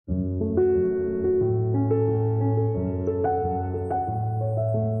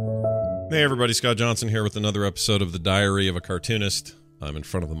Hey everybody, Scott Johnson here with another episode of The Diary of a Cartoonist. I'm in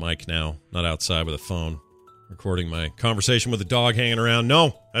front of the mic now, not outside with a phone, recording my conversation with the dog hanging around.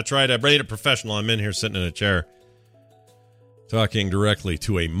 No, that's right, I made it professional. I'm in here sitting in a chair, talking directly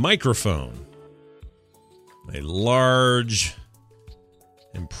to a microphone. A large,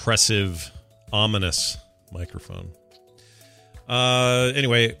 impressive, ominous microphone.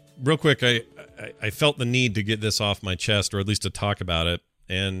 Anyway, real quick, I felt the need to get this off my chest, or at least to talk about it,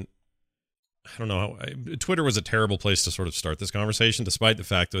 and I don't know. Twitter was a terrible place to sort of start this conversation, despite the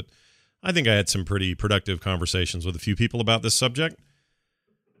fact that I think I had some pretty productive conversations with a few people about this subject.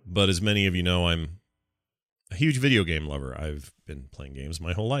 But as many of you know, I'm a huge video game lover. I've been playing games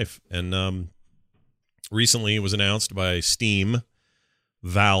my whole life. And recently it was announced by Steam,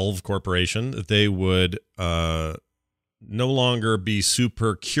 Valve Corporation, that they would no longer be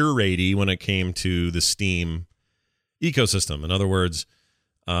super curaty when it came to the Steam ecosystem. In other words,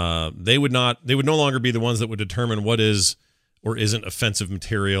 they would no longer be the ones that would determine what is or isn't offensive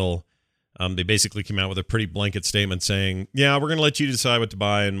material. They basically came out with a pretty blanket statement saying, yeah, we're going to let you decide what to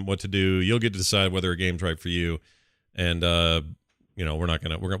buy and what to do. You'll get to decide whether a game's right for you. And,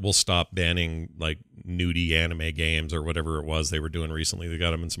 we'll stop banning like nudie anime games or whatever it was they were doing recently. They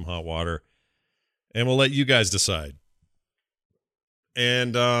got them in some hot water, and we'll let you guys decide.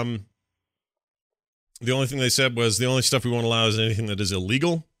 And, the only thing they said was the only stuff we won't allow is anything that is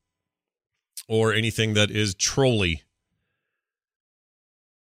illegal or anything that is trolly.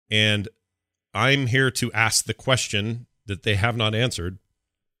 And I'm here to ask the question that they have not answered,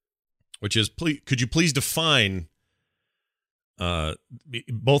 which is, could you please define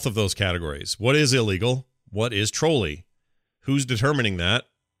both of those categories? What is illegal? What is trolly? Who's determining that?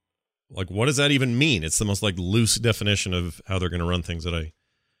 Like, what does that even mean? It's the most like loose definition of how they're going to run things that I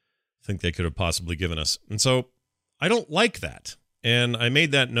think they could have possibly given us. And so I don't like that. And I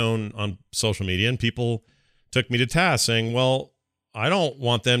made that known on social media, and people took me to task saying, well, I don't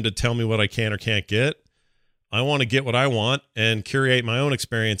want them to tell me what I can or can't get. I want to get what I want and curate my own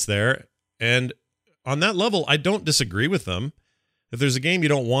experience there. And on that level, I don't disagree with them. If there's a game you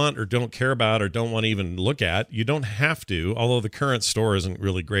don't want or don't care about or don't want to even look at, you don't have to, although the current store isn't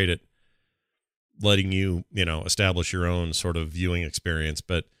really great at letting you, establish your own sort of viewing experience.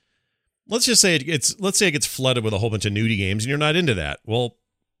 But let's say it gets flooded with a whole bunch of nudie games and you're not into that. Well,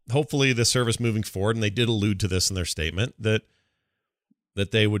 hopefully the service moving forward, and they did allude to this in their statement, that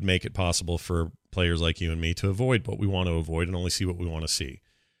they would make it possible for players like you and me to avoid what we want to avoid and only see what we want to see.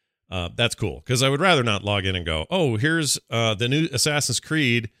 That's cool, because I would rather not log in and go, oh, here's the new Assassin's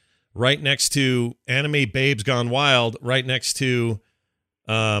Creed right next to Anime Babes Gone Wild, right next to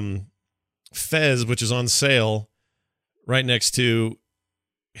Fez, which is on sale, right next to,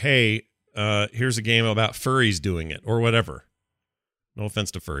 hey, here's a game about furries doing it, or whatever. No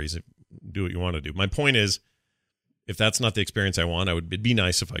offense to furries. Do what you want to do. My point is, if that's not the experience I want, it'd be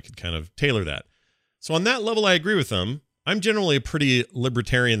nice if I could kind of tailor that. So on that level, I agree with them. I'm generally a pretty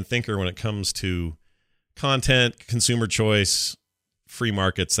libertarian thinker when it comes to content, consumer choice, free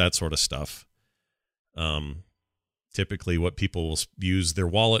markets, that sort of stuff. Typically what people will use their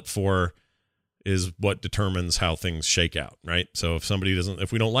wallet for is what determines how things shake out, right? So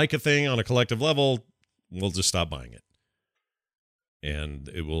if we don't like a thing on a collective level, we'll just stop buying it. And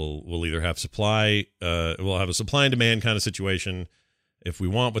we'll either have we'll have a supply and demand kind of situation. If we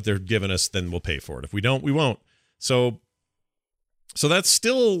want what they're giving us, then we'll pay for it. If we don't, we won't. So that's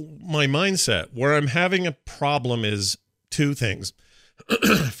still my mindset. Where I'm having a problem is two things.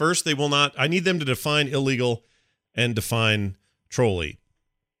 First, I need them to define illegal and define trolly.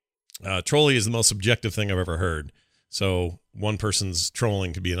 Trolly is the most subjective thing I've ever heard. So one person's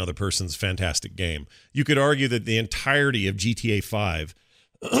trolling could be another person's fantastic game. You could argue that the entirety of GTA 5,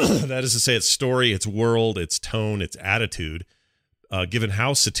 that is to say its story, its world, its tone, its attitude, given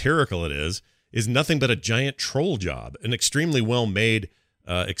how satirical it is nothing but a giant troll job, an extremely well-made,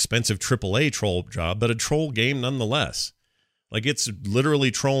 expensive AAA troll job, but a troll game nonetheless. Like, it's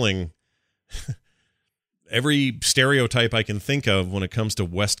literally trolling every stereotype I can think of when it comes to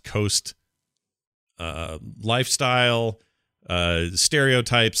West Coast lifestyle,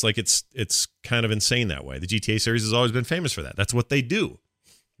 stereotypes. Like, it's kind of insane that way. The GTA series has always been famous for that. That's what they do,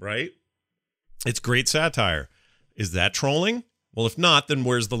 right? It's great satire. Is that trolling? Well, if not, then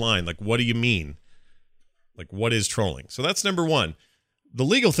where's the line? Like, what do you mean? Like, what is trolling? So that's number one. The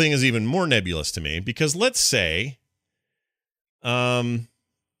legal thing is even more nebulous to me, because let's say, this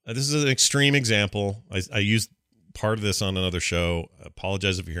is an extreme example. I used part of this on another show. I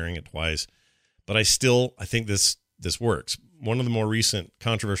apologize if you're hearing it twice, but I think this works. One of the more recent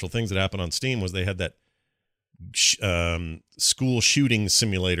controversial things that happened on Steam was they had that school shooting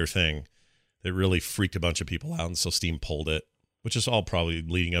simulator thing that really freaked a bunch of people out, and so Steam pulled it, which is all probably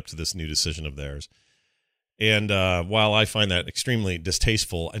leading up to this new decision of theirs. And while I find that extremely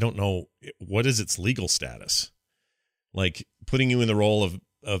distasteful, I don't know what is its legal status. Like putting you in the role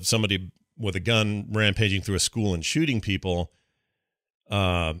of somebody with a gun rampaging through a school and shooting people,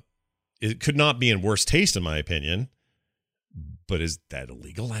 it could not be in worse taste, in my opinion. But is that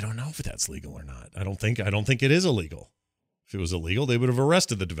illegal? I don't know if that's legal or not. I don't think it is illegal. If it was illegal, they would have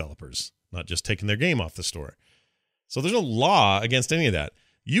arrested the developers, not just taken their game off the store. So there's no law against any of that.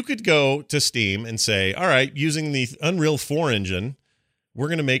 You could go to Steam and say, all right, using the Unreal 4 engine, we're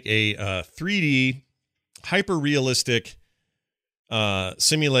going to make a 3D hyper-realistic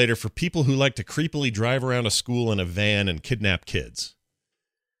simulator for people who like to creepily drive around a school in a van and kidnap kids.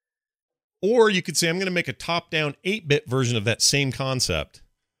 Or you could say, I'm going to make a top-down 8-bit version of that same concept.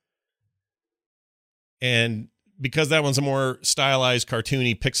 And because that one's a more stylized,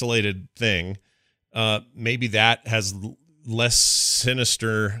 cartoony, pixelated thing, maybe that has less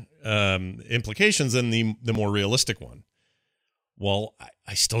sinister implications than the more realistic one. Well,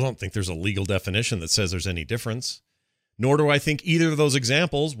 I still don't think there's a legal definition that says there's any difference. Nor do I think either of those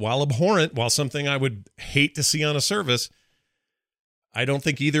examples, while abhorrent, while something I would hate to see on a service, I don't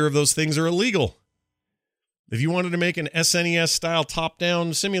think either of those things are illegal. If you wanted to make an SNES-style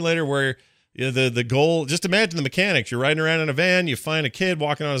top-down simulator where the goal, just imagine the mechanics. You're riding around in a van, you find a kid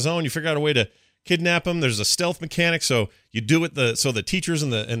walking on his own, you figure out a way to kidnap him. There's a stealth mechanic, so you do it so the teachers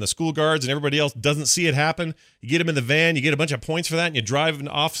and the school guards and everybody else doesn't see it happen. You get them in the van, you get a bunch of points for that, and you drive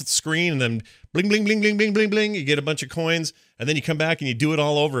off the screen, and then bling, bling, bling, bling, bling, bling, bling, you get a bunch of coins, and then you come back and you do it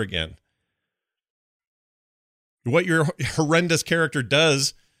all over again. What your horrendous character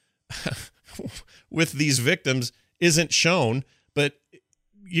does with these victims isn't shown, but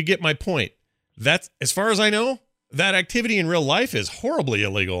you get my point. That's, as far as I know, that activity in real life is horribly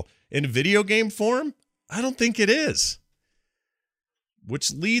illegal. In video game form, I don't think it is.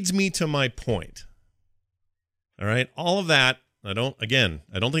 Which leads me to my point. All right, all of that, I don't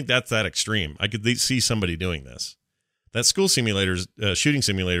think that's that extreme. I could see somebody doing this. That school simulator's shooting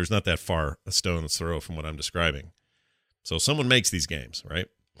simulator is not that far a stone's throw from what I'm describing. So someone makes these games, right?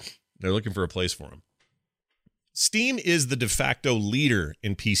 They're looking for a place for them. Steam is the de facto leader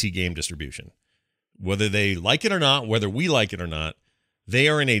in PC game distribution. Whether they like it or not, whether we like it or not, they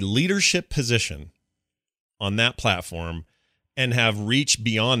are in a leadership position on that platform and have reached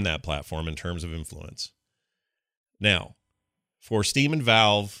beyond that platform in terms of influence. Now, for Steam and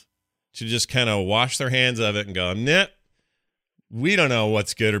Valve to just kind of wash their hands of it and go, nah, we don't know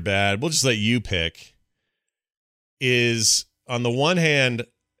what's good or bad, we'll just let you pick, is, on the one hand,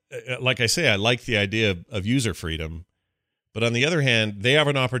 like I say, I like the idea of user freedom, but on the other hand, they have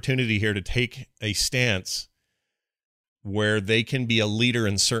an opportunity here to take a stance where they can be a leader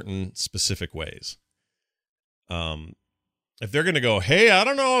in certain specific ways. If they're going to go, hey, I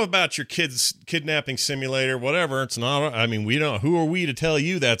don't know about your kids kidnapping simulator, whatever, it's not, I mean, we don't, who are we to tell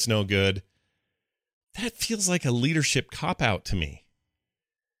you that's no good? That feels like a leadership cop-out to me.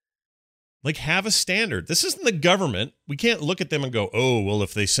 Like, have a standard. This isn't the government. We can't look at them and go, oh, well,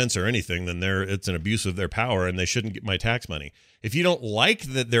 if they censor anything, then it's an abuse of their power and they shouldn't get my tax money. If you don't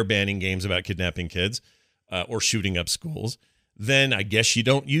like that they're banning games about kidnapping kids or shooting up schools, then I guess you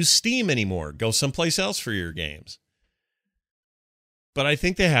don't use Steam anymore. Go someplace else for your games. But I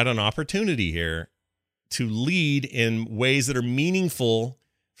think they had an opportunity here to lead in ways that are meaningful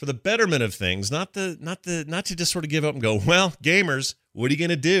for the betterment of things, not to just sort of give up and go, well, gamers, what are you going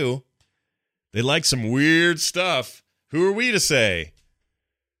to do? They like some weird stuff. Who are we to say?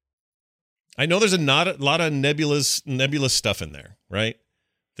 I know there's a lot of nebulous stuff in there, right?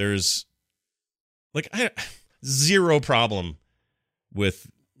 There's like zero problem with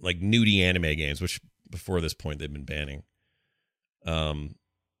like nudie anime games, which before this point they've been banning.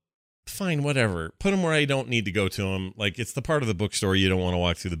 Fine, whatever. Put them where I don't need to go to them. Like, it's the part of the bookstore you don't want to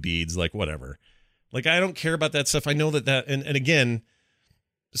walk through the beads. Like, whatever. Like, I don't care about that stuff. I know that and again,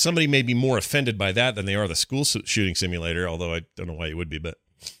 somebody may be more offended by that than they are the school shooting simulator, although I don't know why you would be, but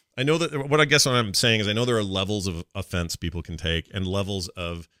I know that what I'm saying is I know there are levels of offense people can take and levels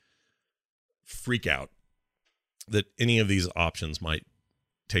of freak out that any of these options might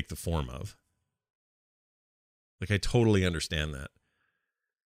take the form of. Like, I totally understand that.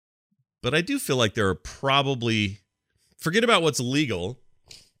 But I do feel like there are probably, forget about what's legal.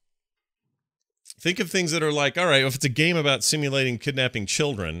 Think of things that are like, all right, if it's a game about simulating kidnapping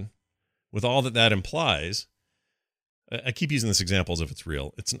children with all that implies, I keep using this example as if it's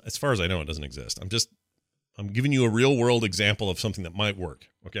real. It's, as far as I know, it doesn't exist. I'm giving you a real world example of something that might work,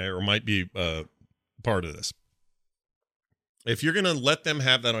 okay, or might be part of this. If you're going to let them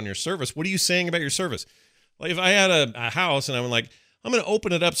have that on your service, what are you saying about your service? Like if I had a house and I'm like, I'm going to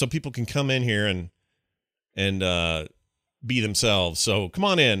open it up so people can come in here and be themselves. So come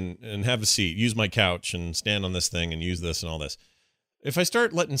on in and have a seat, use my couch and stand on this thing and use this and all this. If I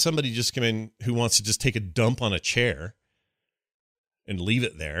start letting somebody just come in who wants to just take a dump on a chair and leave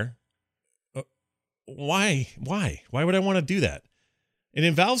it there, why would I want to do that? And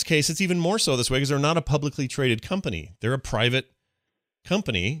in Valve's case, it's even more so this way because they're not a publicly traded company. They're a private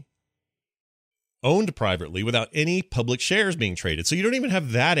company owned privately without any public shares being traded. So you don't even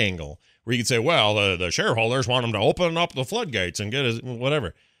have that angle where you can say, well, the shareholders want them to open up the floodgates and get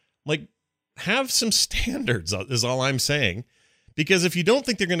whatever. Like, have some standards is all I'm saying. Because if you don't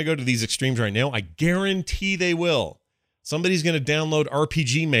think they're going to go to these extremes right now, I guarantee they will. Somebody's going to download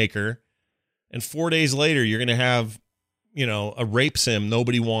RPG Maker, and 4 days later, you're going to have, a rape sim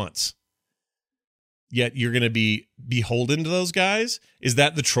nobody wants. Yet you're going to be beholden to those guys? Is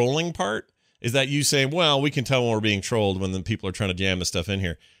that the trolling part? Is that you saying, well, we can tell when we're being trolled when the people are trying to jam this stuff in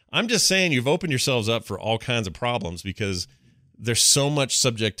here? I'm just saying you've opened yourselves up for all kinds of problems because there's so much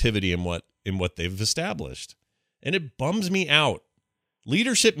subjectivity in what they've established. And it bums me out.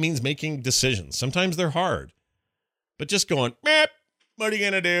 Leadership means making decisions. Sometimes they're hard. But just going, what are you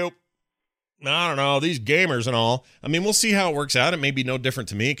going to do? I don't know, these gamers and all. I mean, we'll see how it works out. It may be no different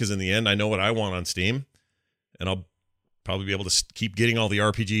to me because in the end, I know what I want on Steam. And I'll probably be able to keep getting all the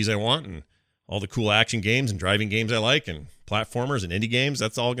RPGs I want and all the cool action games and driving games I like and platformers and indie games.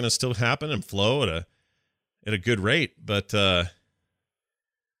 That's all going to still happen and flow at a good rate. But they're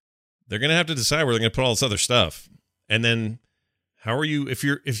going to have to decide where they're going to put all this other stuff. And then how are you, if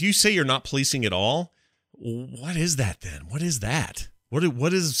you say you're not policing at all, what is that then? What is that?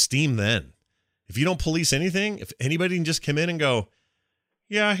 What is Steam then? If you don't police anything, if anybody can just come in and go,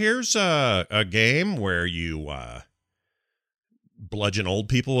 yeah, here's a game where you bludgeon old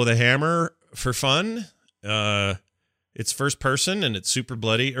people with a hammer for fun. It's first person and it's super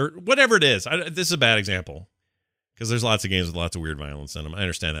bloody or whatever it is. This is a bad example because there's lots of games with lots of weird violence in them. I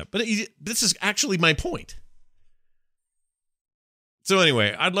understand that. But this is actually my point. So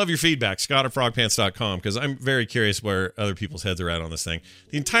anyway, I'd love your feedback, Scott@frogpants.com, because I'm very curious where other people's heads are at on this thing.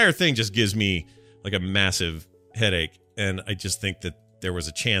 The entire thing just gives me like a massive headache, and I just think that there was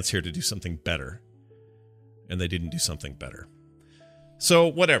a chance here to do something better, and they didn't do something better. So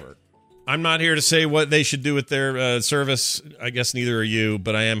whatever. I'm not here to say what they should do with their service. I guess neither are you,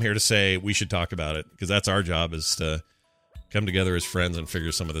 but I am here to say we should talk about it, because that's our job, is to come together as friends and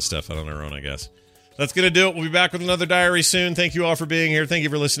figure some of this stuff out on our own, I guess. That's going to do it. We'll be back with another diary soon. Thank you all for being here. Thank you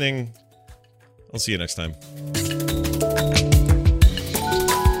for listening. I'll see you next time.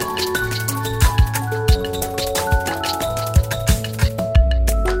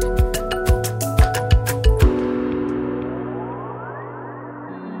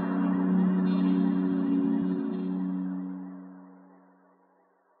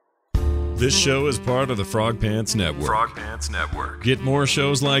 This show is part of the Frog Pants Network. Frog Pants Network. Get more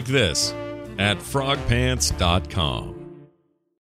shows like this at frogpants.com.